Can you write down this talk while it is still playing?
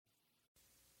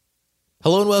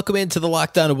Hello and welcome into the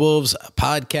Locked On Wolves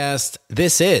podcast.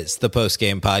 This is the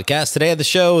post-game podcast. Today on the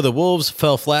show, the Wolves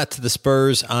fell flat to the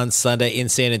Spurs on Sunday in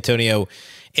San Antonio,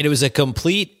 and it was a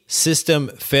complete system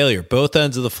failure. Both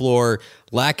ends of the floor,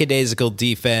 lackadaisical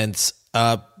defense,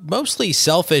 mostly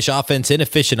selfish offense,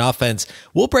 inefficient offense.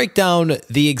 We'll break down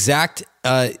the exact,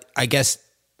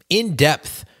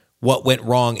 in-depth what went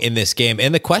wrong in this game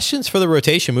and the questions for the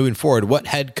rotation moving forward, what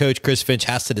head coach Chris Finch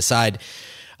has to decide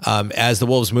as the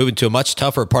Wolves move into a much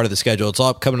tougher part of the schedule. It's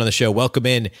all coming on the show. Welcome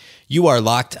in. You are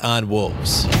Locked On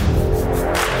Wolves.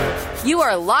 You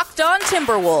are Locked On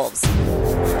Timberwolves,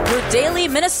 your daily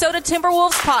Minnesota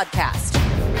Timberwolves podcast.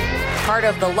 Part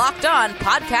of the Locked On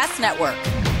Podcast Network.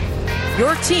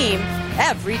 Your team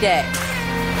every day.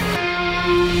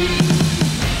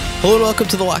 Hello and welcome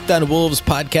to the Locked On Wolves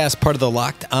podcast, part of the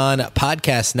Locked On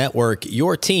Podcast Network,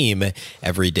 your team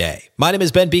every day. My name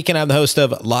is Ben Beacon. I'm the host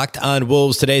of Locked On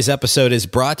Wolves. Today's episode is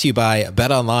brought to you by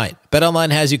BetOnline.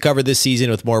 BetOnline has you covered this season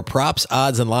with more props,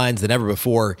 odds, and lines than ever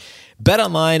before.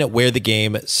 BetOnline, where the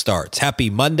game starts.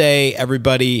 Happy Monday,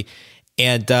 everybody.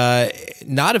 And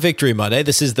not a victory Monday.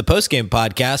 This is the post-game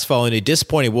podcast following a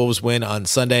disappointing Wolves win on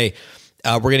Sunday.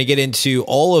 We're going to get into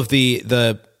all of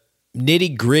the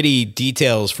nitty-gritty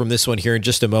details from this one here in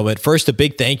just a moment. First, a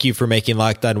big thank you for making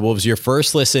Locked On Wolves your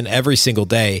first listen every single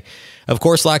day. Of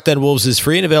course, Locked On Wolves is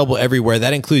free and available everywhere.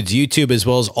 That includes YouTube as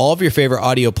well as all of your favorite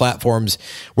audio platforms.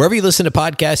 Wherever you listen to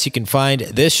podcasts, you can find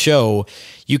this show.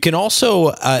 You can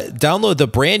also download the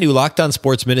brand new Locked On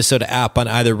Sports Minnesota app on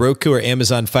either Roku or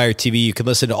Amazon Fire TV. You can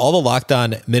listen to all the Locked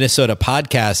On Minnesota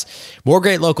podcasts. More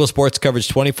great local sports coverage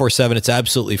 24/7. It's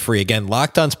absolutely free. Again,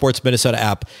 Locked On Sports Minnesota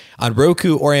app on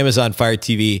Roku or Amazon Fire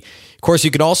TV. Of course,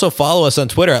 you can also follow us on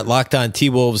Twitter at Locked On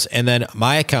T-Wolves, and then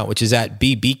my account, which is at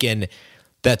BBeacon.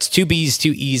 That's 2 B's,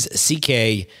 2 E's,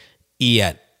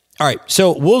 CKEN. All right,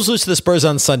 so Wolves lose to the Spurs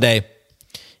on Sunday.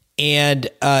 And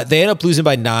they end up losing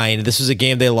by 9. This was a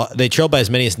game they trailed by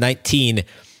as many as 19.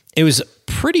 It was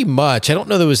pretty much, I don't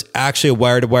know that it was actually a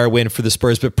wire-to-wire win for the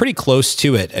Spurs, but pretty close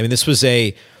to it. I mean, this was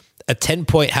a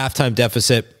 10-point halftime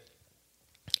deficit,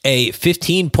 a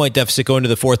 15-point deficit going to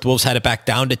the fourth. The Wolves had it back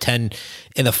down to 10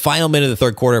 in the final minute of the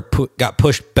third quarter, got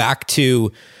pushed back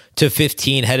to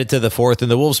 15, headed to the fourth, and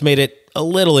the Wolves made it a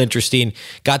little interesting,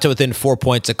 got to within 4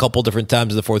 points a couple different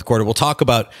times in the fourth quarter. We'll talk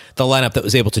about the lineup that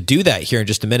was able to do that here in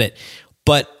just a minute.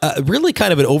 But really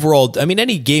kind of an overall, I mean,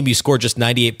 any game you score just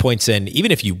 98 points in,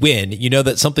 even if you win, you know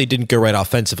that something didn't go right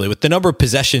offensively. With the number of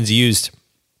possessions used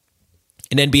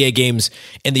in NBA games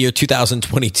in the year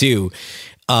 2022,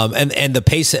 and the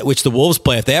pace at which the Wolves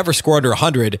play, if they ever score under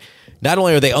 100, not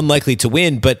only are they unlikely to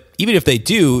win, but even if they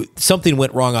do, something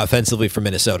went wrong offensively for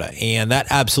Minnesota. And that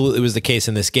absolutely was the case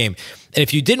in this game. And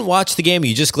if you didn't watch the game,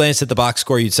 you just glanced at the box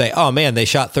score, you'd say, oh man, they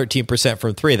shot 13%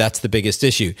 from three. That's the biggest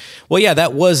issue. Well, yeah,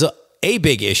 that was a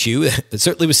big issue. It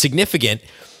certainly was significant.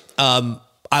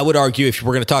 I would argue if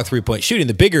we're going to talk three-point shooting,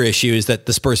 the bigger issue is that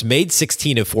the Spurs made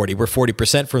 16 of 40. We're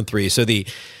 40% from three. So the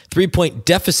three-point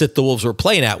deficit the Wolves were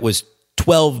playing at was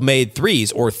 12 made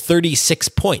threes, or 36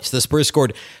 points. The Spurs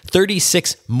scored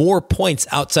 36 more points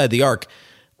outside the arc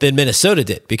than Minnesota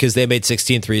did because they made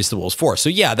 16 threes, the Wolves 4. So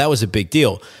yeah, that was a big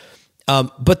deal.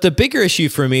 But the bigger issue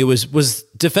for me was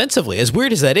defensively. As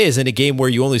weird as that is in a game where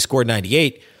you only scored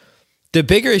 98, the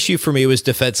bigger issue for me was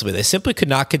defensively. They simply could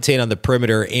not contain on the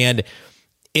perimeter, and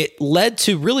it led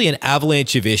to really an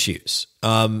avalanche of issues.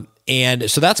 And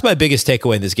so that's my biggest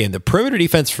takeaway in this game. The perimeter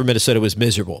defense for Minnesota was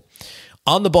miserable.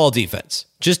 On the ball defense,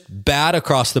 just bad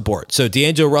across the board. So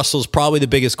D'Angelo Russell's probably the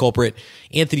biggest culprit.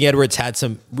 Anthony Edwards had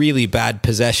some really bad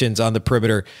possessions on the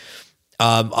perimeter.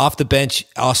 Off the bench,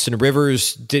 Austin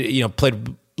Rivers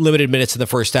played limited minutes in the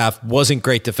first half, wasn't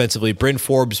great defensively. Bryn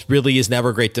Forbes really is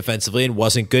never great defensively and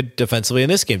wasn't good defensively in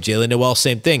this game. Jalen Noel,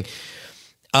 same thing.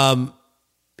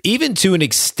 Even to an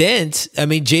extent, I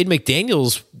mean, Jaden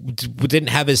McDaniels didn't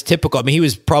have his typical, I mean, he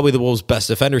was probably the Wolves' best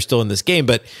defender still in this game,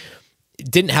 but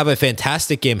didn't have a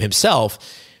fantastic game himself.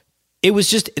 It was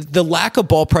just the lack of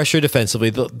ball pressure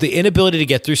defensively, the inability to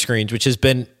get through screens, which has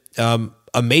been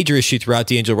a major issue throughout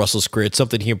D'Angelo Russell's career. It's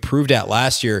something he improved at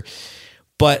last year.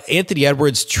 But Anthony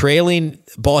Edwards trailing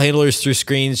ball handlers through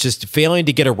screens, just failing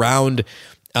to get around,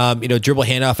 dribble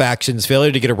handoff actions,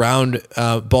 failure to get around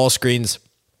ball screens,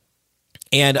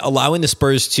 and allowing the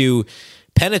Spurs to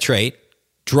penetrate,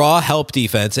 draw help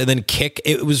defense, and then kick.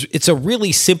 It's a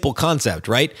really simple concept,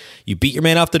 right? You beat your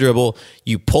man off the dribble,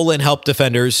 you pull in help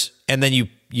defenders, and then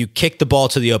you kick the ball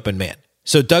to the open man.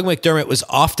 So Doug McDermott was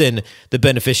often the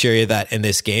beneficiary of that in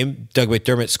this game. Doug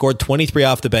McDermott scored 23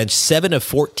 off the bench, 7 of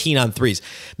 14 on threes.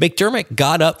 McDermott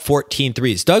got up 14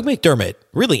 threes. Doug McDermott,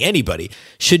 really anybody,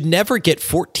 should never get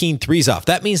 14 threes off.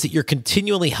 That means that you're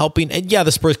continually helping. And yeah,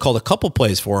 the Spurs called a couple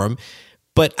plays for him,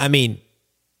 but I mean,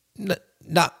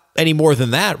 not any more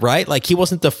than that, right? Like, he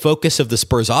wasn't the focus of the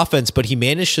Spurs offense, but he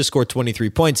managed to score 23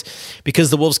 points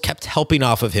because the Wolves kept helping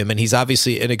off of him, and he's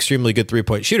obviously an extremely good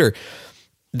three-point shooter.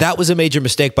 That was a major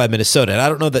mistake by Minnesota. And I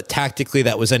don't know that tactically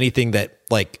that was anything that,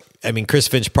 like, I mean, Chris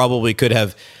Finch probably could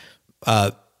have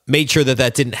made sure that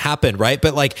that didn't happen, right?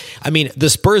 But, like, I mean, the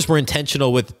Spurs were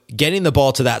intentional with getting the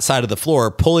ball to that side of the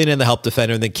floor, pulling in the help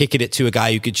defender, and then kicking it to a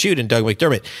guy who could shoot in Doug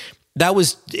McDermott. That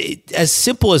was, as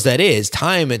simple as that is,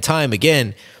 time and time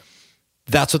again,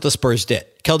 that's what the Spurs did.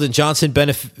 Keldon Johnson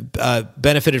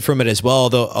benefited from it as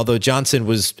well, although Johnson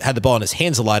had the ball in his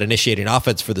hands a lot, initiating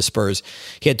offense for the Spurs.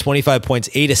 He had 25 points,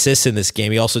 8 assists in this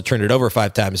game. He also turned it over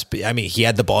 5 times. I mean, he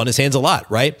had the ball in his hands a lot,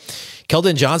 right?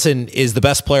 Keldon Johnson is the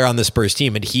best player on the Spurs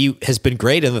team, and he has been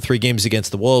great in the 3 games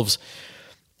against the Wolves.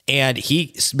 And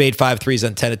he made 5 threes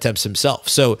on 10 attempts himself.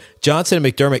 So Johnson and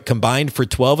McDermott combined for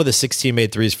 12 of the 16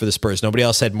 made threes for the Spurs. Nobody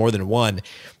else had more than 1.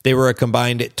 They were a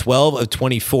combined 12 of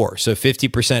 24. So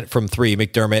 50% from 3,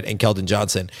 McDermott and Keldon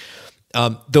Johnson.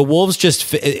 The Wolves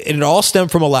it all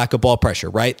stemmed from a lack of ball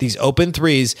pressure, right? These open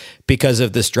threes, because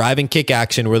of this drive and kick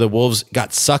action where the Wolves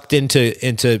got sucked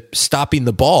into stopping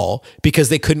the ball because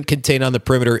they couldn't contain on the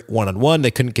perimeter one-on-one.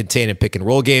 They couldn't contain in pick and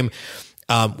roll game.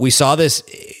 We saw this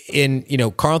in,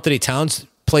 Karl Anthony Towns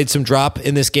played some drop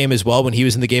in this game as well when he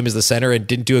was in the game as the center and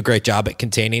didn't do a great job at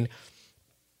containing.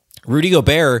 Rudy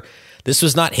Gobert, this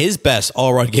was not his best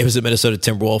all-around game as a Minnesota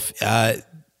Timberwolf.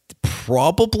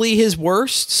 Probably his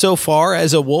worst so far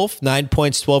as a Wolf. 9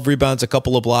 points, 12 rebounds, a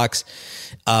couple of blocks,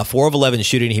 4 of 11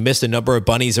 shooting. He missed a number of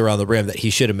bunnies around the rim that he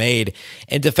should have made.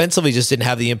 And defensively just didn't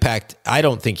have the impact. I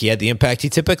don't think he had the impact he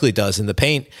typically does in the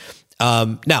paint.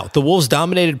 Now, the Wolves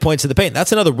dominated points in the paint.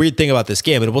 That's another weird thing about this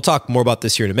game, and we'll talk more about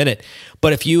this here in a minute.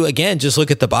 But if you, again, just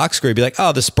look at the box score, you'd be like,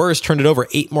 oh, the Spurs turned it over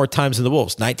 8 more times than the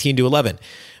Wolves, 19-11.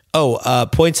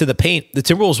 Points in the paint. The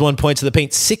Timberwolves won points in the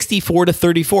paint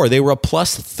 64-34. They were a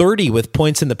plus 30 with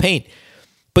points in the paint,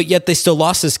 but yet they still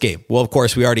lost this game. Well, of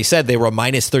course, we already said they were a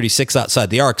minus 36 outside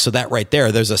the arc, so that right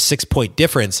there's a 6-point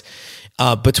difference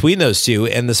between those two,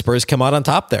 and the Spurs come out on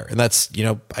top there. And that's,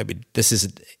 this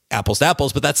is apples to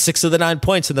apples, but that's 6 of the 9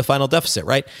 points in the final deficit,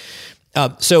 right?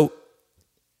 So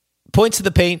points in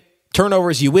the paint,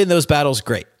 turnovers, you win those battles,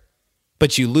 great.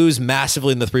 But you lose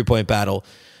massively in the 3-point battle.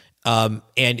 And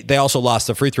they also lost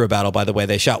the free throw battle, by the way.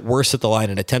 They shot worse at the line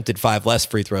and attempted 5 less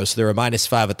free throws, so they were minus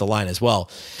 5 at the line as well.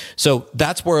 So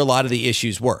that's where a lot of the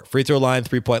issues were. Free throw line,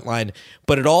 3-point line.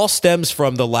 But it all stems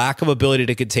from the lack of ability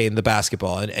to contain the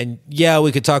basketball. And yeah,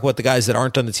 we could talk about the guys that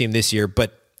aren't on the team this year,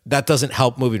 but that doesn't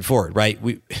help moving forward, right?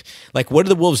 What did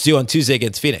the Wolves do on Tuesday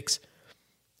against Phoenix?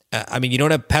 You don't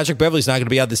have Patrick Beverley's not going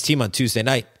to be on this team on Tuesday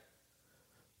night.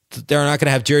 They're not going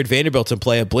to have Jared Vanderbilt and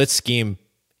play a blitz scheme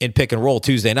in pick and roll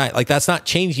Tuesday night. That's not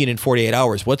changing in 48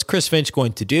 hours. What's Chris Finch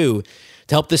going to do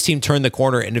to help this team turn the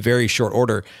corner in a very short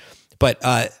order? But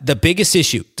the biggest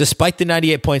issue, despite the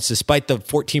 98 points, despite the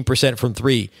 14% from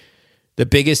 3, the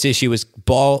biggest issue is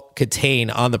ball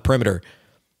contain on the perimeter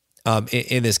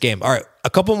in this game. All right, a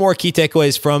couple more key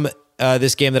takeaways from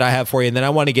this game that I have for you, and then I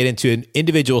want to get into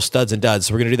individual studs and duds.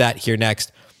 So we're going to do that here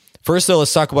next. First, though,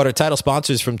 let's talk about our title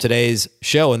sponsors from today's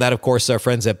show, and that, of course, is our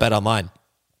friends at BetOnline.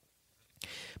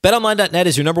 BetOnline.net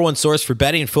is your number one source for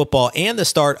betting football and the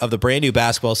start of the brand new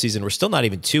basketball season. We're still not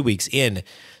even 2 weeks in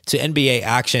to NBA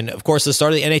action. Of course, the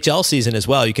start of the NHL season as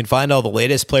well. You can find all the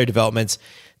latest player developments,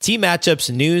 team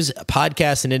matchups, news,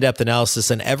 podcasts, and in-depth analysis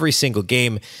on every single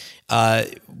game.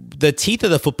 The teeth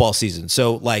of the football season.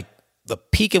 So, the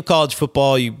peak of college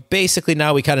football, we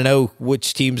kind of know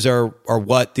which teams are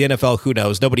what. The NFL, who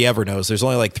knows? Nobody ever knows. There's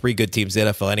only 3 good teams in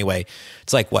the NFL anyway.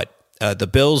 It's the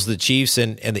Bills, the Chiefs,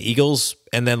 and the Eagles,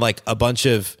 and then a bunch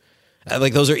of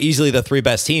those are easily the 3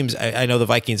 best teams. I know the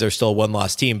Vikings are still a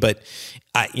 1-loss team, but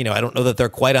I don't know that they're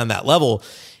quite on that level.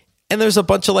 And there's a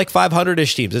bunch of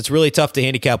 500-ish teams. It's really tough to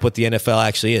handicap what the NFL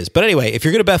actually is. But anyway, if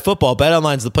you're going to bet football,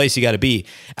 BetOnline's the place you got to be.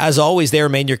 As always, they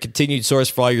remain your continued source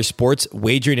for all your sports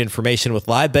wagering information with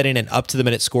live betting and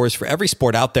up-to-the-minute scores for every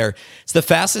sport out there. It's the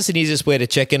fastest and easiest way to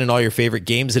check in on all your favorite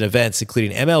games and events,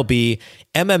 including MLB,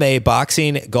 MMA,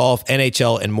 boxing, golf,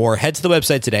 NHL, and more. Head to the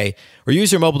website today or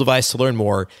use your mobile device to learn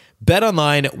more.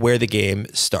 BetOnline, where the game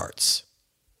starts.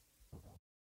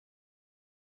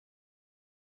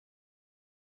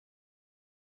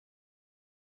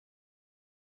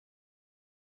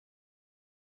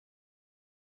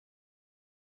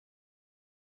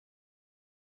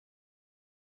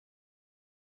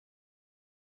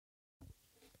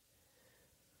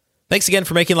 Thanks again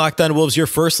for making Locked On Wolves your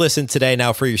first listen today.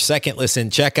 Now for your second listen,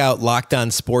 check out Locked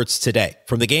On Sports Today.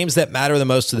 From the games that matter the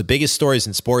most to the biggest stories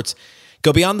in sports,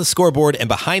 go beyond the scoreboard and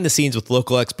behind the scenes with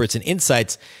local experts and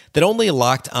insights that only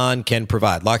Locked On can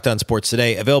provide. Locked On Sports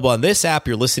Today, available on this app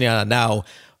you're listening on now,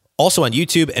 also on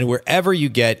YouTube and wherever you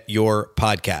get your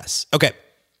podcasts. Okay.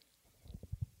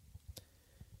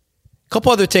 A couple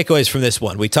other takeaways from this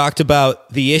one. We talked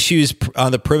about the issues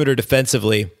on the perimeter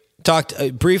defensively.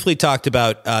 Briefly talked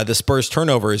about the Spurs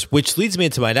turnovers, which leads me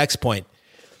into my next point.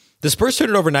 The Spurs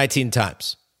turned it over 19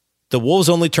 times. The Wolves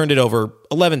only turned it over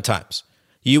 11 times.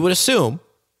 You would assume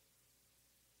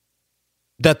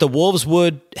that the Wolves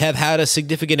would have had a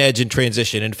significant edge in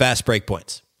transition and fast break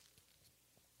points.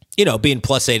 You know, being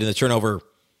 +8 in the turnover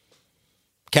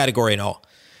category and all.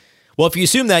 Well, if you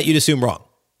assume that, you'd assume wrong.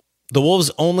 The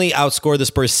Wolves only outscored the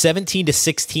Spurs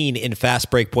 17-16 in fast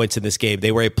break points in this game.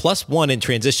 They were a +1 in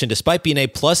transition, despite being a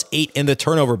 +8 in the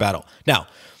turnover battle. Now,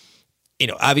 you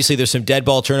know, obviously there's some dead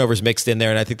ball turnovers mixed in there,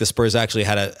 and I think the Spurs actually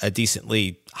had a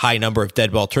decently high number of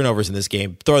dead ball turnovers in this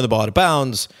game, throwing the ball out of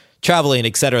bounds, traveling,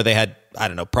 etc. They had, I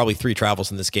don't know, probably 3 travels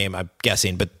in this game, I'm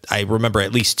guessing, but I remember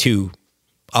at least 2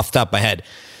 off the top of my head.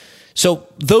 So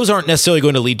those aren't necessarily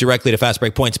going to lead directly to fast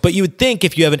break points, but you would think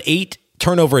if you have an 8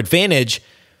 turnover advantage,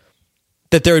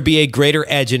 that there would be a greater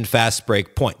edge in fast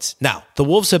break points. Now, the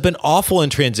Wolves have been awful in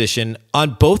transition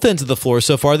on both ends of the floor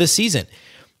so far this season.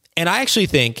 And I actually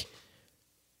think,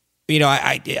 you know,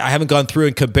 I haven't gone through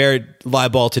and compared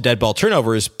live ball to dead ball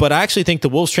turnovers, but I actually think the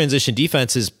Wolves' transition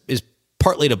defense is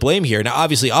partly to blame here. Now,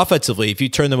 obviously, offensively, if you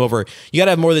turn them over, you got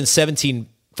to have more than 17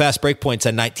 fast break points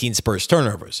on 19 Spurs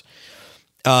turnovers.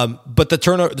 But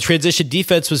the transition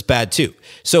defense was bad too.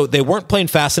 So they weren't playing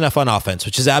fast enough on offense,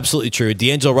 which is absolutely true.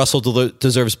 D'Angelo Russell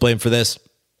deserves blame for this.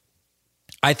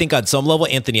 I think on some level,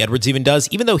 Anthony Edwards even does,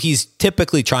 even though he's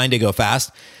typically trying to go fast.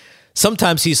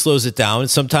 Sometimes he slows it down.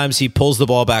 Sometimes he pulls the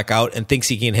ball back out and thinks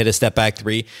he can hit a step back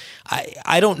 3.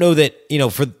 I don't know that, you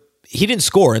know, he didn't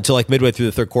score until like midway through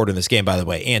the third quarter in this game, by the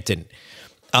way, Ant didn't.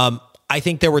 I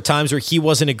think there were times where he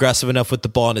wasn't aggressive enough with the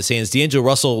ball in his hands. D'Angelo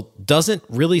Russell doesn't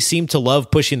really seem to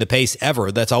love pushing the pace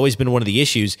ever. That's always been one of the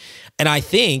issues. And I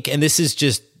think, and this is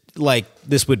just like,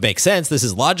 this would make sense, this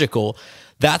is logical,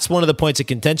 that's one of the points of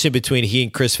contention between he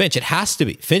and Chris Finch. It has to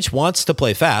be. Finch wants to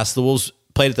play fast. The Wolves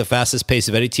played at the fastest pace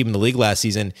of any team in the league last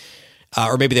season,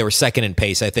 or maybe they were second in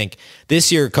pace, I think.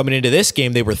 This year, coming into this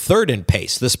game, they were third in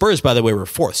pace. The Spurs, by the way, were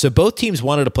fourth. So both teams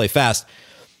wanted to play fast.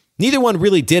 Neither one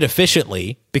really did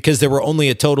efficiently because there were only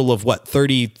a total of,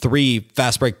 33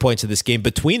 fast break points in this game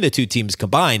between the two teams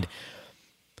combined.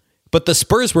 But the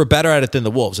Spurs were better at it than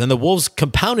the Wolves. And the Wolves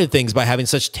compounded things by having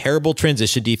such terrible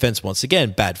transition defense once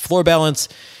again. Bad floor balance,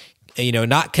 you know,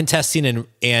 not contesting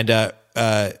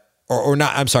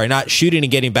not shooting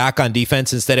and getting back on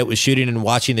defense. Instead, it was shooting and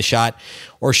watching the shot,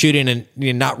 or shooting and,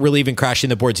 you know, not really even crashing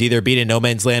the boards either, being in no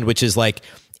man's land, which is like,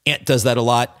 Ant does that a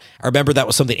lot. I remember that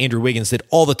was something Andrew Wiggins did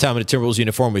all the time in a Timberwolves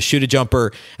uniform, was shoot a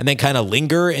jumper and then kind of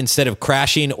linger instead of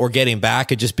crashing or getting back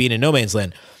and just being in no man's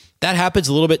land. That happens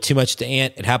a little bit too much to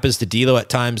Ant. It happens to D'Lo at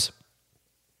times.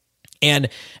 And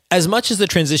as much as the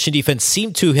transition defense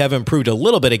seemed to have improved a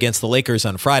little bit against the Lakers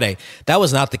on Friday, that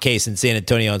was not the case in San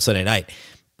Antonio on Sunday night.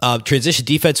 Transition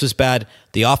defense was bad.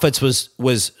 The offense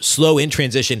was slow in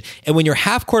transition. And when your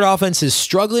half-court offense is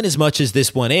struggling as much as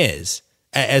this one is,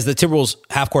 as the Timberwolves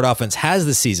half-court offense has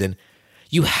this season,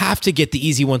 you have to get the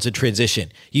easy ones in transition.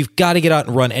 You've got to get out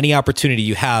and run any opportunity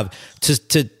you have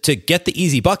to get the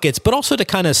easy buckets, but also to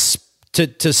kind of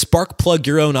to spark plug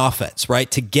your own offense, right?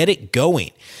 To get it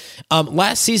going.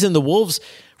 Last season, the Wolves,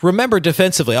 remember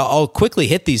defensively, I'll quickly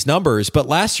hit these numbers, but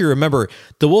last year, remember,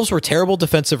 the Wolves were terrible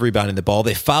defensive rebounding the ball.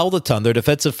 They fouled a ton. Their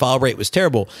defensive foul rate was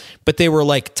terrible, but they were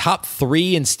like top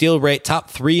 3 in steal rate, top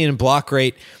 3 in block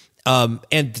rate.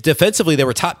 And defensively, they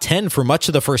were top 10 for much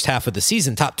of the first half of the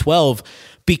season, top 12,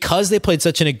 because they played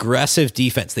such an aggressive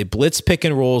defense. They blitz pick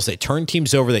and rolls, they turned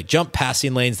teams over, they jumped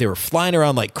passing lanes, they were flying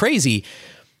around like crazy.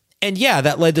 And yeah,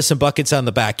 that led to some buckets on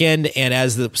the back end. And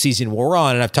as the season wore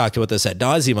on, and I've talked about this ad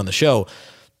nauseum on the show,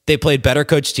 they played better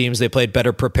coached teams, they played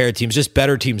better prepared teams, just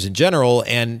better teams in general.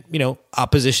 And, you know,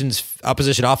 opposition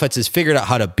offenses figured out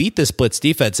how to beat this blitz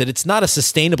defense. And it's not a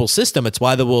sustainable system. It's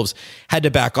why the Wolves had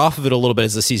to back off of it a little bit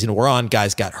as the season wore on.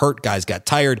 Guys got hurt, guys got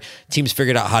tired, teams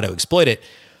figured out how to exploit it.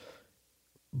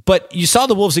 But you saw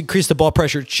the Wolves increase the ball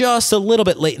pressure just a little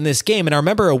bit late in this game. And I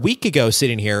remember a week ago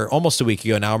sitting here, almost a week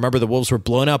ago now, I remember the Wolves were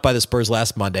blown out by the Spurs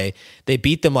last Monday. They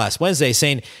beat them last Wednesday,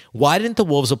 saying, why didn't the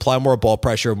Wolves apply more ball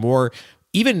pressure, more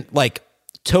even like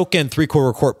token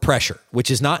 3/4 court pressure, which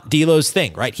is not D'Lo's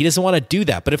thing, right? He doesn't want to do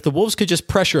that. But if the Wolves could just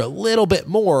pressure a little bit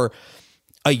more,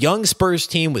 a young Spurs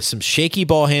team with some shaky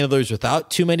ball handlers without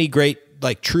too many great,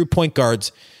 like true point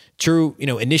guards, true,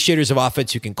 initiators of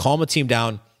offense who can calm a team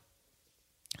down,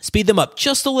 speed them up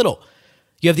just a little.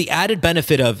 You have the added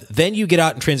benefit of then you get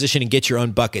out in transition and get your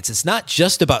own buckets. It's not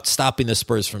just about stopping the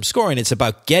Spurs from scoring. It's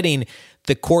about getting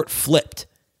the court flipped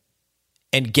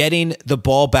and getting the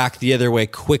ball back the other way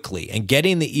quickly and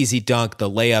getting the easy dunk, the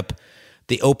layup,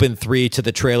 the open three to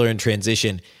the trailer in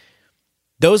transition.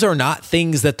 Those are not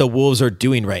things that the Wolves are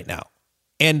doing right now.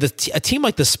 And a team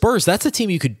like the Spurs, that's a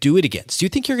team you could do it against. Do you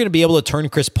think you're going to be able to turn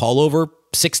Chris Paul over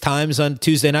 6 times on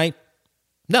Tuesday night?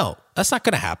 No, that's not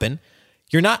going to happen.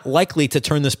 You're not likely to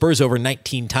turn the Spurs over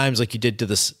 19 times like you did to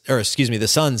the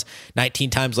Suns 19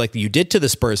 times like you did to the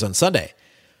Spurs on Sunday.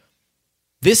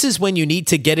 This is when you need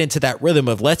to get into that rhythm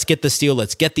of let's get the steal,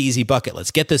 let's get the easy bucket,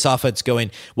 let's get this offense going.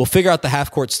 We'll figure out the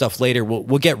half court stuff later.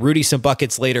 We'll get Rudy some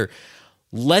buckets later.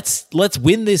 Let's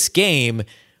win this game,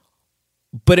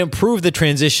 but improve the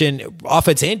transition,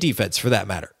 offense and defense for that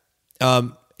matter.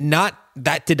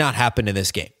 That did not happen in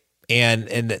this game.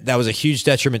 And that was a huge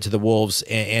detriment to the Wolves,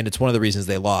 and it's one of the reasons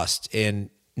they lost. And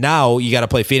now you got to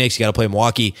play Phoenix, you got to play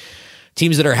Milwaukee,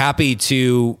 teams that are happy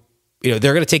to, they're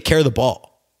going to take care of the ball.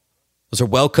 Those are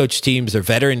well-coached teams, they're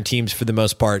veteran teams for the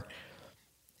most part,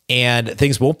 and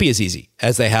things won't be as easy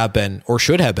as they have been, or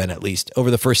should have been at least,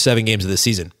 over the first 7 games of the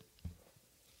season.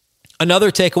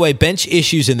 Another takeaway, bench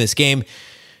issues in this game.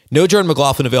 No Jordan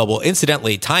McLaughlin available.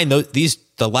 Incidentally, tying the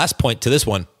last point to this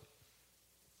one,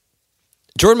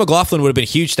 Jordan McLaughlin would have been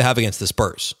huge to have against the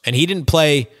Spurs. And he didn't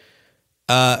play,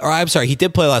 he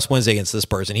did play last Wednesday against the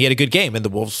Spurs, and he had a good game, and the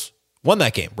Wolves won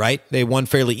that game, right? They won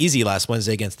fairly easy last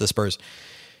Wednesday against the Spurs.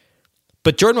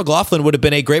 But Jordan McLaughlin would have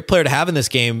been a great player to have in this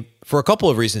game for a couple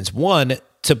of reasons. One,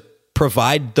 to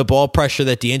provide the ball pressure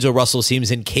that D'Angelo Russell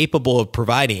seems incapable of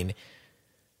providing,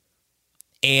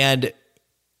 and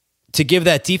to give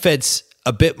that defense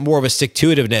a bit more of a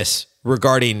stick-to-itiveness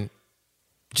regarding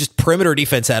just perimeter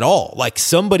defense at all. Like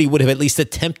somebody would have at least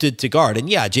attempted to guard. And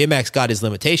yeah, J-Max got his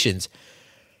limitations,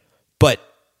 but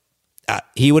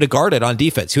he would have guarded on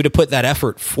defense. He would have put that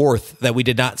effort forth that we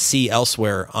did not see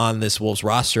elsewhere on this Wolves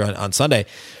roster on Sunday.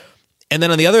 And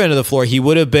then on the other end of the floor, he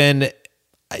would have been,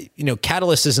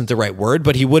 catalyst isn't the right word,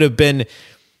 but he would have been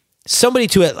somebody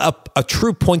to a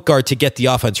true point guard to get the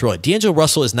offense rolling. D'Angelo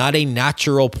Russell is not a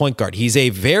natural point guard. He's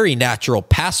a very natural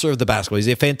passer of the basketball. He's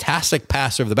a fantastic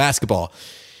passer of the basketball,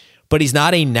 but he's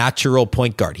not a natural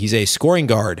point guard. He's a scoring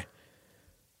guard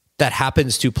that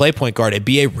happens to play point guard and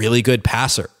be a really good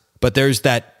passer. But there's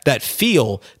that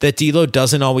feel that D'Lo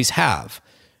doesn't always have.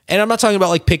 And I'm not talking about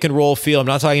like pick and roll feel. I'm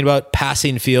not talking about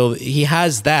passing feel. He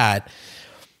has that.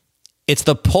 It's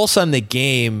the pulse on the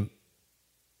game,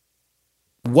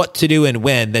 what to do and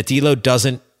when, that D'Lo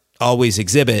doesn't always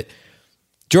exhibit.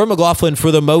 Jordan McLaughlin,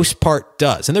 for the most part,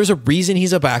 does. And there's a reason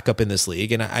he's a backup in this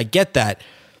league. And I get that.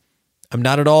 I'm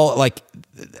not at all like,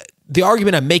 the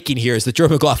argument I'm making here is that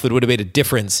Jordan McLaughlin would have made a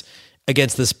difference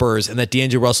against the Spurs, and that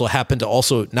D'Angelo Russell happened to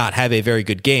also not have a very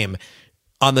good game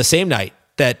on the same night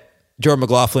that Jordan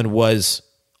McLaughlin was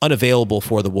unavailable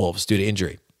for the Wolves due to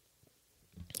injury.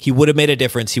 He would have made a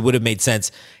difference. He would have made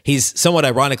sense. He's somewhat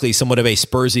ironically somewhat of a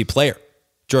Spursy player,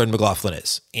 Jordan McLaughlin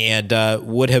is, and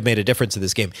would have made a difference in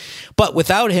this game. But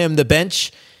without him, the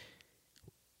bench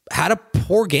had a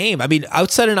poor game. I mean,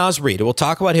 outside of Naz Reid, we'll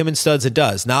talk about him in studs and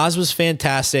does. Naz was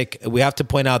fantastic. We have to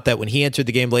point out that when he entered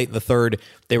the game late in the third,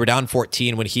 they were down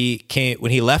 14. When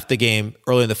he left the game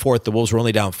early in the fourth, the Wolves were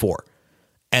only down 4.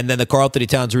 And then the Karl-Anthony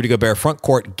Towns, Rudy Gobert front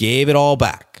court gave it all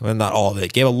back. Well, not all of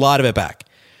it, gave a lot of it back.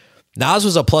 Naz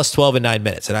was a plus 12 in 9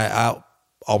 minutes. And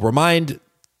I'll remind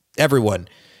everyone,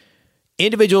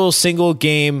 individual single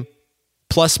game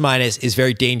plus minus is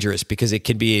very dangerous because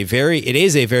it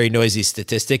is a very noisy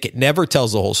statistic. It never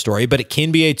tells the whole story, but it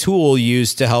can be a tool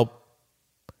used to help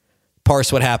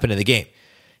parse what happened in the game.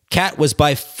 Cat was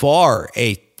by far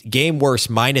a game worse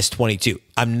minus 22.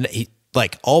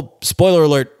 Spoiler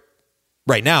alert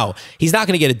right now, he's not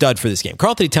going to get a dud for this game.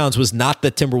 Karl-Anthony Towns was not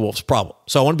the Timberwolves' problem.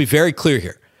 So I want to be very clear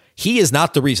here. He is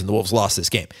not the reason the Wolves lost this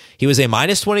game. He was a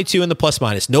minus 22 in the plus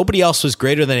minus. Nobody else was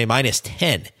greater than a minus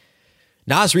 10.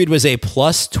 Naz Reid was a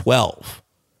plus 12.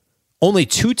 Only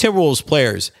 2 Timberwolves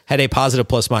players had a positive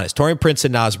plus minus, Taurean Prince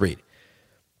and Naz Reid,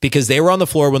 because they were on the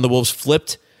floor when the Wolves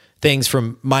flipped things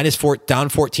from down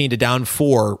 14 to down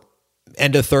 4,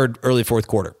 end of third, early fourth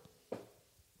quarter.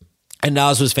 And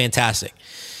Naz was fantastic.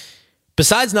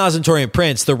 Besides Naz and Taurean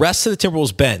Prince, the rest of the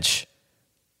Timberwolves bench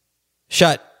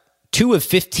shot 2 of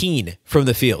 15 from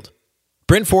the field.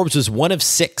 Bryn Forbes was 1 of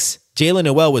 6. Jalen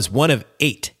Noel was 1 of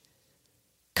 8.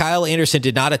 Kyle Anderson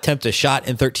did not attempt a shot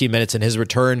in 13 minutes in his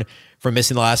return from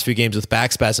missing the last few games with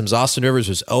back spasms. Austin Rivers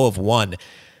was 0 of 1.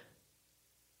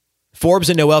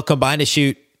 Forbes and Noel combined to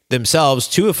shoot themselves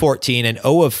 2 of 14 and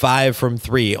 0 of 5 from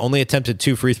 3. Only attempted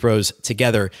 2 free throws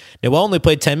together. Noel only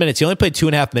played 10 minutes. He only played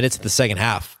 2.5 minutes in the second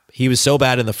half. He was so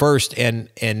bad in the first and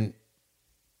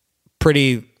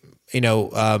pretty,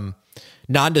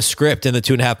 nondescript in the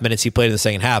 2.5 minutes he played in the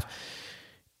second half.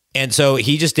 And so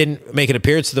he just didn't make an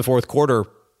appearance to the fourth quarter.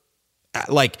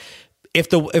 Like, if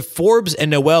Forbes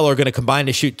and Noel are going to combine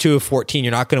to shoot 2 of 14,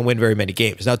 you're not going to win very many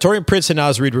games. Now, Taurean Prince and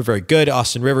Naz Reid were very good.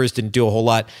 Austin Rivers didn't do a whole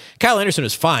lot. Kyle Anderson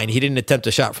was fine. He didn't attempt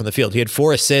a shot from the field. He had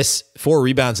 4 assists, 4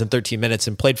 rebounds in 13 minutes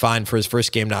and played fine for his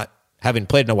first game, not having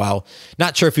played in a while.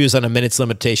 Not sure if he was on a minutes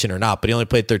limitation or not, but he only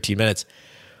played 13 minutes.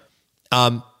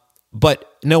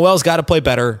 But Noel's got to play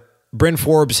better. Bryn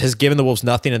Forbes has given the Wolves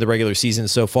nothing in the regular season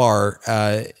so far.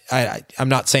 I'm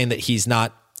not saying that he's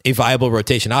not a viable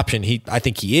rotation option. I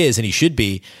think he is, and he should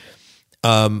be.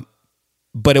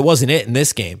 But it wasn't it in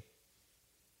this game.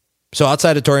 So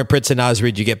outside of Taurean Prince and Naz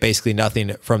Reid, you get basically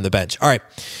nothing from the bench. All right.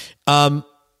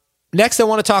 Next, I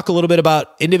want to talk a little bit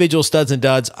about individual studs and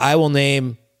duds. I will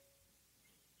name.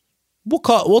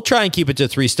 We'll try and keep it to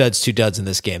 3 studs, 2 duds in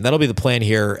this game. That'll be the plan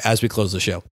here as we close the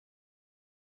show.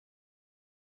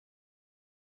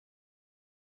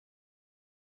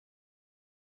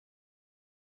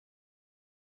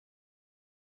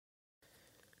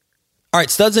 All right,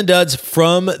 studs and duds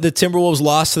from the Timberwolves'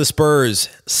 loss to the Spurs.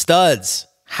 Studs,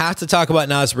 have to talk about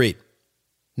Naz Reid.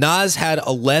 Naz had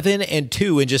 11 and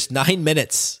 2 in just 9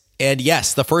 minutes. And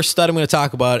yes, the first stud I'm going to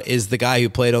talk about is the guy who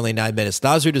played only 9 minutes.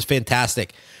 Naz Reid was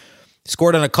fantastic.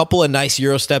 Scored on a couple of nice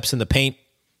Euro steps in the paint.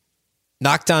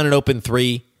 Knocked down an open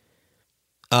 3.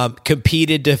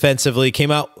 Competed defensively.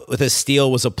 Came out with a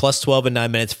steal. Was a plus 12 in 9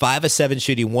 minutes. 5 of 7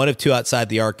 shooting. 1 of 2 outside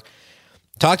the arc.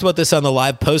 Talked about this on the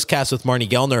live postcast with Marnie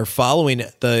Gellner following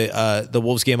the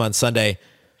Wolves game on Sunday.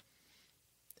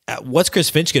 What's Chris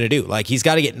Finch going to do? Like, he's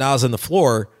got to get Naz on the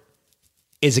floor.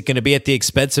 Is it going to be at the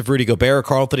expense of Rudy Gobert or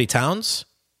Karl Anthony Towns?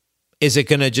 Is it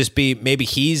going to just be maybe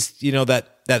he's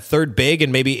that third big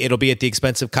and maybe it'll be at the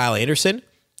expense of Kyle Anderson?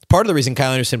 Part of the reason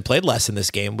Kyle Anderson played less in this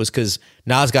game was because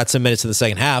Naz got some minutes in the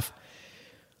second half.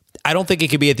 I don't think it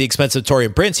could be at the expense of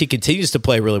Taurean Prince. He continues to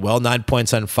play really well. 9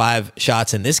 points on 5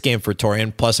 shots in this game for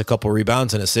Taurean, plus a couple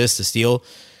rebounds and assists, a steal.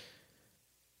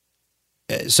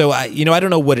 So, I don't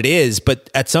know what it is,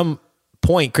 but at some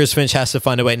point, Chris Finch has to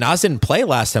find a way. Naz didn't play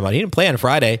last time out. He didn't play on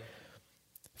Friday.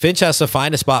 Finch has to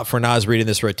find a spot for Naz Reid in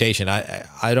this rotation.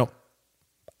 I don't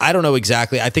know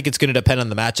exactly. I think it's going to depend on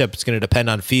the matchup. It's going to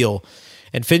depend on feel.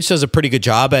 And Finch does a pretty good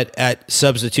job at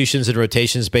substitutions and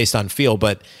rotations based on feel,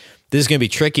 but this is going to be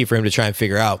tricky for him to try and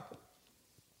figure out.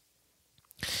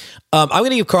 I'm going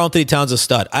to give Karl Anthony Towns a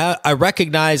stud. I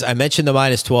recognize I mentioned the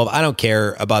minus 12. I don't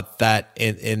care about that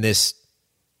in this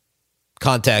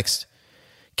context.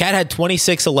 Cat had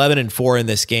 26, 11, and 4 in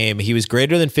this game. He was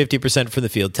greater than 50% from the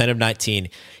field, 10 of 19.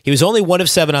 He was only 1 of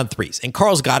 7 on threes. And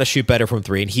Karl's got to shoot better from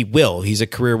 3, and he will. He's a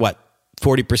career,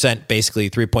 40% basically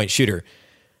three-point shooter.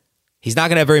 He's not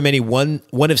going to have very many 1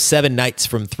 of 7 nights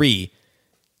from 3.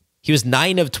 He was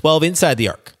 9 of 12 inside the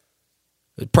arc,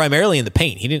 primarily in the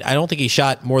paint. I don't think he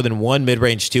shot more than 1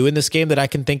 mid-range 2 in this game that I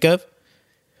can think of.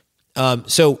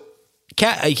 So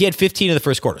he had 15 in the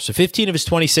first quarter. So 15 of his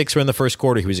 26 were in the first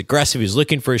quarter. He was aggressive. He was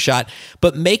looking for a shot,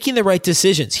 but making the right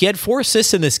decisions. He had 4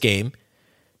 assists in this game.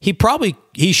 He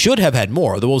should have had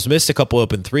more. The Wolves missed a couple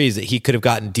open threes that he could have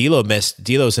gotten. D'Lo missed.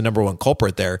 D'Lo's the number 1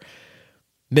 culprit there.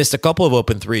 Missed a couple of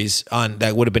open threes on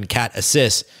that would have been Cat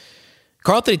assists.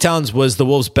 Karl Anthony Towns was the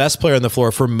Wolves' best player on the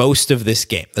floor for most of this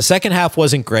game. The second half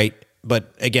wasn't great,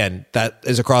 but again, that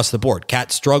is across the board.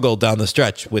 Cat struggled down the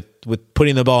stretch with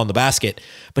putting the ball in the basket,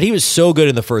 but he was so good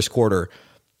in the first quarter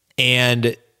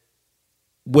and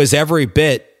was every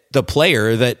bit the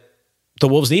player that the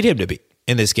Wolves need him to be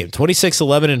in this game. 26,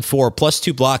 11, and 4, plus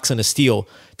 2 blocks and a steal,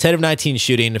 10 of 19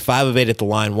 shooting, 5 of 8 at the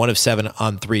line, 1 of 7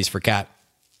 on threes for Cat.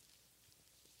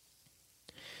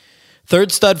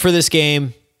 Third stud for this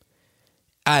game.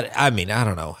 I mean, I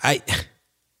don't know.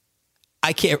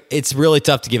 I can't. It's really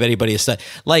tough to give anybody a stud.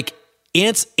 Like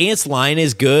Ant's line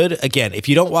is good. Again, if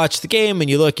you don't watch the game and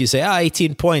you look, you say,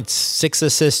 18 points, 6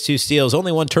 assists, 2 steals,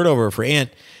 only 1 turnover for Ant.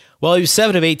 Well, he was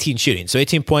 7 of 18 shooting, so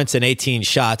 18 points and 18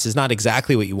 shots is not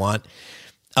exactly what you want.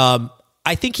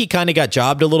 I think he kind of got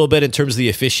jobbed a little bit in terms of the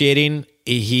officiating.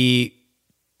 He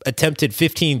attempted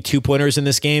 15 two-pointers in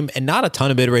this game and not a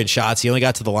ton of mid-range shots. He only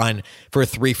got to the line for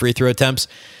 3 free throw attempts.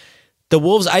 The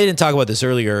Wolves, I didn't talk about this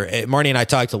earlier. Marnie and I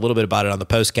talked a little bit about it on the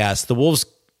postcast. The Wolves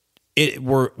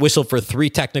were whistled for 3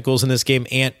 technicals in this game.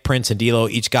 Ant, Prince, and D'Lo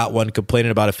each got one,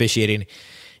 complaining about officiating.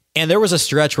 And there was a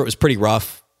stretch where it was pretty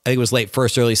rough. I think it was late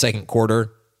first, early second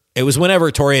quarter. It was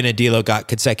whenever Torian and D'Lo got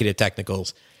consecutive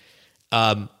technicals.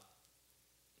 But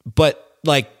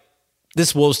like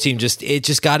this Wolves team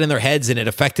just got in their heads and it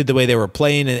affected the way they were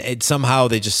playing. And somehow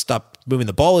they just stopped moving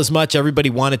the ball as much. Everybody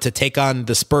wanted to take on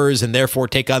the Spurs and therefore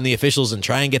take on the officials and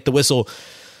try and get the whistle.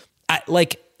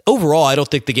 Overall, I don't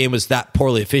think the game was that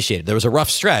poorly officiated. There was a rough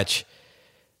stretch,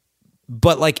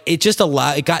 but like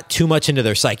it got too much into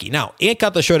their psyche. Now, Ant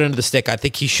got the short end of the stick. I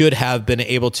think he should have been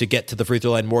able to get to the free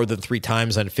throw line more than 3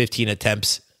 times on 15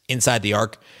 attempts inside the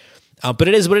arc. But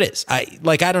it is what it is. I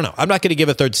don't know. I'm not going to give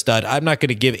a third stud. I'm not going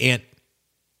to give Ant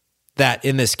that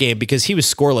in this game because he was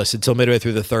scoreless until midway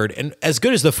through the third. And as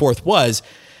good as the fourth was,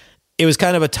 it was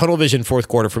kind of a tunnel vision fourth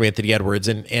quarter from Anthony Edwards.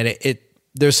 And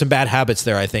there's some bad habits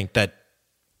there, I think, that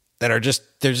are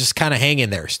they're just kind of hanging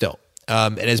there still.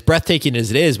 And as breathtaking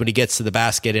as it is when he gets to the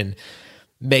basket and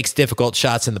makes difficult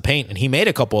shots in the paint, and he made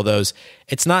a couple of those,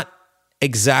 it's not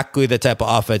exactly the type of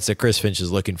offense that Chris Finch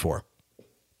is looking for.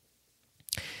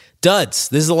 Duds.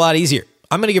 This is a lot easier.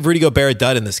 I'm going to give Rudy Gobert a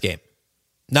dud in this game.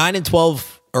 9 and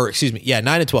 12.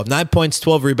 9 points,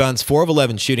 12 rebounds, 4 of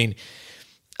 11 shooting.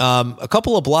 A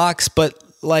couple of blocks, but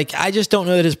like I just don't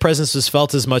know that his presence was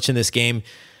felt as much in this game.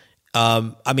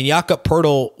 Jakob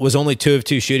Poeltl was only 2 of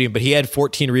 2 shooting, but he had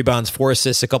 14 rebounds, 4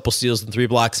 assists, a couple steals, and 3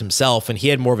 blocks himself, and he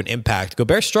had more of an impact.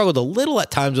 Gobert struggled a little at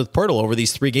times with Poeltl over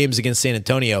these 3 games against San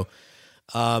Antonio.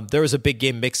 There was a big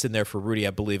game mixed in there for Rudy,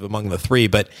 I believe, among the 3,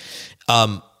 but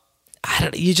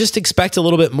you just expect a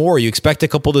little bit more. You expect a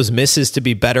couple of those misses to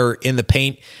be better in the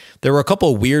paint. There were a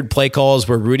couple of weird play calls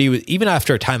where Rudy, even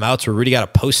after timeouts, where Rudy got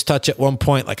a post touch at one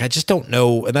point. Like, I just don't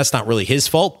know, and that's not really his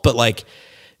fault, but like,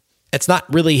 it's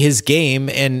not really his game,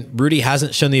 and Rudy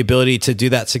hasn't shown the ability to do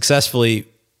that successfully,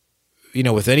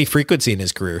 with any frequency in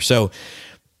his career. So,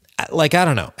 like, I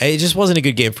don't know. It just wasn't a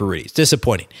good game for Rudy. It's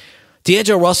disappointing.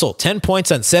 D'Angelo Russell, 10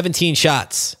 points on 17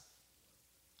 shots.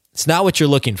 It's not what you're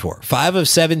looking for. 5 of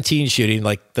 17 shooting,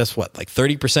 like that's what, like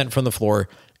 30% from the floor.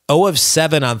 0 of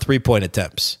 7 on 3-point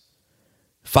attempts.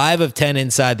 5 of 10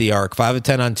 inside the arc. 5 of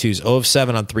 10 on 2s. 0 of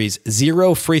 7 on 3s.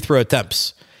 0 free throw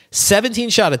attempts. 17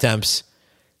 shot attempts.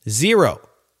 0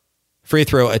 free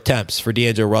throw attempts for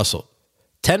D'Angelo Russell.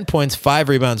 10 points, 5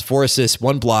 rebounds, 4 assists,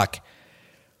 1 block.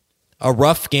 A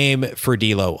rough game for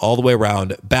D'Lo all the way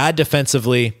around. Bad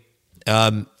defensively.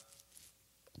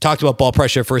 Talked about ball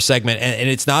pressure for a segment, and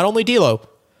it's not only D'Lo.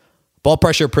 Ball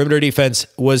pressure, perimeter defense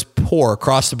was poor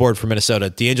across the board for Minnesota.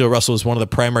 D'Angelo Russell was one of the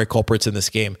primary culprits in this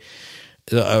game.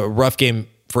 A rough game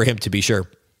for him, to be sure.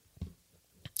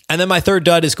 And then my third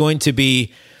dud is going to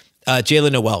be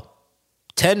Jalen Noel.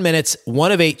 10 minutes,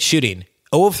 1 of 8 shooting,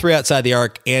 0 of 3 outside the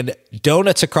arc, and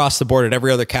donuts across the board in every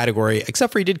other category,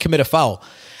 except for he did commit a foul.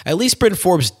 At least Bryn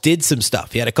Forbes did some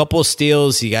stuff. He had a couple of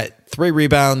steals. He got 3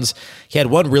 rebounds. He had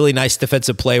one really nice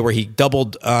defensive play where he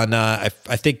doubled on, I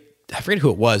forget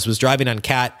who it was driving on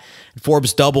Cat.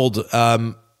 Forbes doubled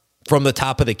from the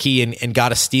top of the key and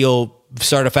got a steal,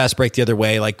 started a fast break the other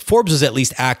way. Like, Forbes was at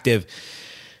least active.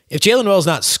 If Jalen Noel's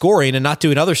not scoring and not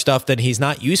doing other stuff, then he's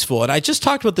not useful. And I just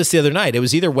talked about this the other night. It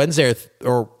was either Wednesday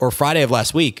or Friday of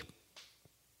last week,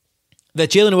 that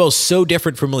Jalen Noel is so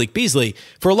different from Malik Beasley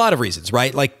for a lot of reasons,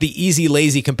 right? Like the easy,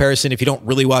 lazy comparison, if you don't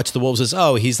really watch the Wolves, is,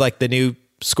 oh, he's like the new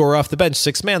scorer off the bench,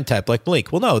 6-man type like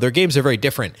Malik. Well, no, their games are very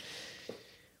different.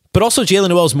 But also Jalen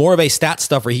Noel is more of a stat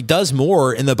stuffer. He does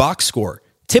more in the box score,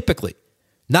 typically.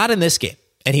 Not in this game.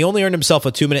 And he only earned himself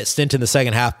a 2-minute stint in the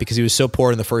second half because he was so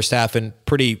poor in the first half and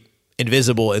pretty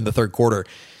invisible in the third quarter.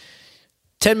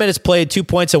 10 minutes played, 2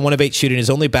 points on 1 of 8 shooting. His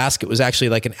only basket was actually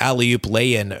like an alley-oop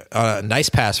lay-in, a nice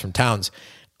pass from Towns.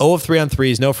 0 of 3 on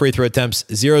 3s, no free throw attempts,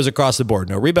 0s across the board.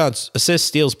 No rebounds, assists,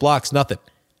 steals, blocks, nothing.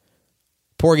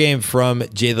 Poor game from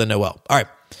Jalen Noel. All right.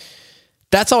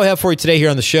 That's all I have for you today here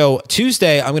on the show.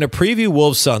 Tuesday, I'm going to preview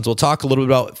Wolves Suns. We'll talk a little bit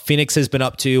about what Phoenix has been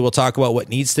up to. We'll talk about what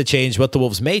needs to change, what the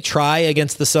Wolves may try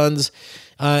against the Suns,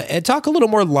 and talk a little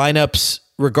more lineups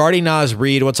regarding Naz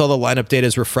Reid. Once all the lineup data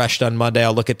is refreshed on Monday,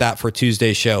 I'll look at that for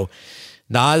Tuesday's show.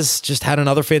 Naz just had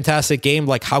another fantastic game.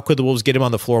 Like, how could the Wolves get him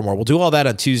on the floor more? We'll do all that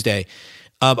on Tuesday.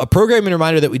 A programming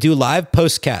reminder that we do live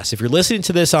postcasts. If you're listening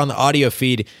to this on the audio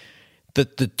feed, the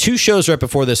 2 shows right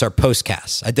before this are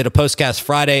postcasts. I did a postcast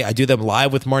Friday. I do them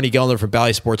live with Marnie Gellner from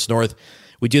Bally Sports North.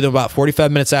 We do them about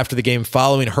 45 minutes after the game,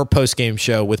 following her post-game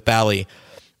show with Bally.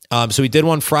 So we did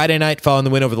one Friday night following the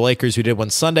win over the Lakers. We did one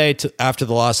Sunday after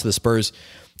the loss to the Spurs.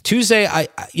 Tuesday,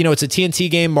 it's a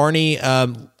TNT game. Marnie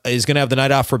is going to have the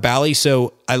night off for Bally,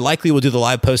 so I likely will do the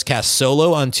live postcast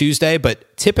solo on Tuesday,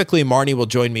 but typically Marnie will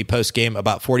join me post-game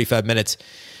about 45 minutes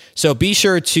So be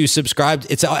sure to subscribe.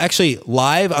 It's actually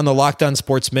live on the Locked On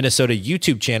Sports Minnesota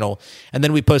YouTube channel, and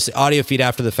then we post the audio feed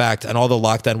after the fact on all the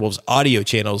Locked On Wolves audio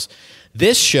channels.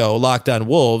 This show, Locked On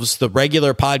Wolves, the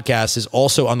regular podcast, is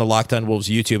also on the Locked On Wolves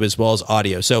YouTube as well as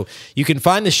audio. So you can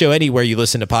find the show anywhere you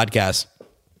listen to podcasts.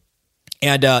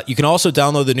 And you can also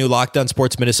download the new Locked On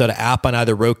Sports Minnesota app on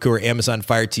either Roku or Amazon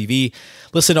Fire TV.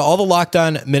 Listen to all the Locked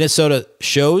On Minnesota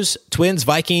shows, Twins,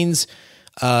 Vikings,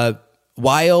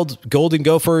 Wild, Golden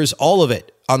Gophers, all of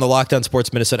it on the Locked On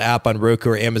Sports Minnesota app on Roku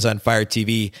or Amazon Fire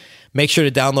TV. Make sure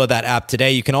to download that app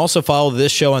today. You can also follow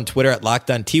this show on Twitter at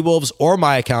Locked On T-Wolves or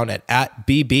my account at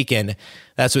 @BBeacon.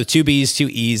 That's with 2 B's, 2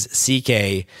 E's,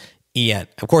 CKEN.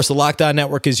 Of course, the Locked On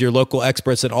Network is your local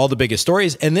experts in all the biggest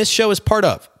stories, and this show is part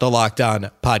of the Locked On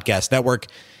Podcast Network.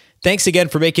 Thanks again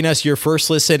for making us your first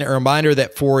listen. A reminder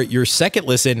that for your second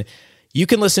listen, you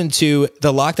can listen to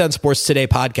the Locked On Sports Today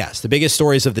podcast, the biggest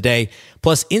stories of the day,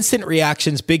 plus instant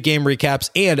reactions, big game recaps,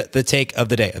 and the take of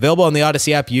the day. Available on the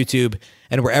Odyssey app, YouTube,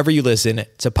 and wherever you listen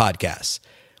to podcasts.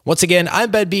 Once again, I'm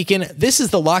Ben Beacon. This is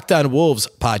the Locked On Wolves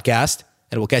podcast,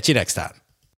 and we'll catch you next time.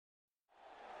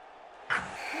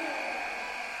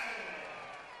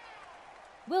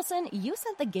 Wilson, you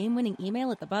sent the game-winning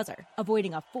email at the buzzer,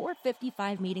 avoiding a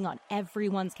 4:55 meeting on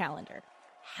everyone's calendar.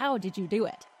 How did you do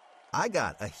it? I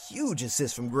got a huge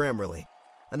assist from Grammarly,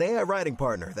 an AI writing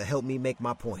partner that helped me make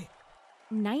my point.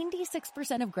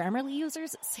 96% of Grammarly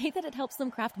users say that it helps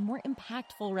them craft more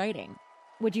impactful writing.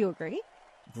 Would you agree?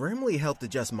 Grammarly helped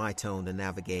adjust my tone to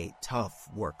navigate tough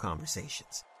work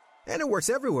conversations. And it works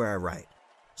everywhere I write,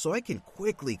 so I can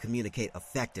quickly communicate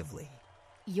effectively.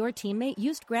 Your teammate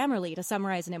used Grammarly to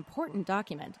summarize an important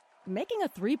document, making a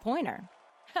 3-pointer.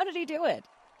 How did he do it?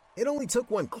 It only took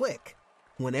one click.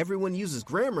 When everyone uses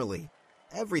Grammarly,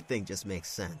 everything just makes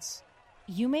sense.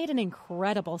 You made an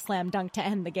incredible slam dunk to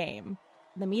end the game.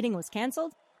 The meeting was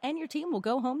canceled, and your team will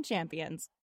go home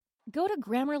champions. Go to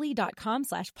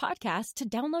Grammarly.com/podcast to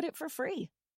download it for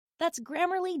free. That's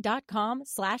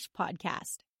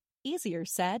Grammarly.com/podcast. Easier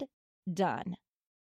said, done.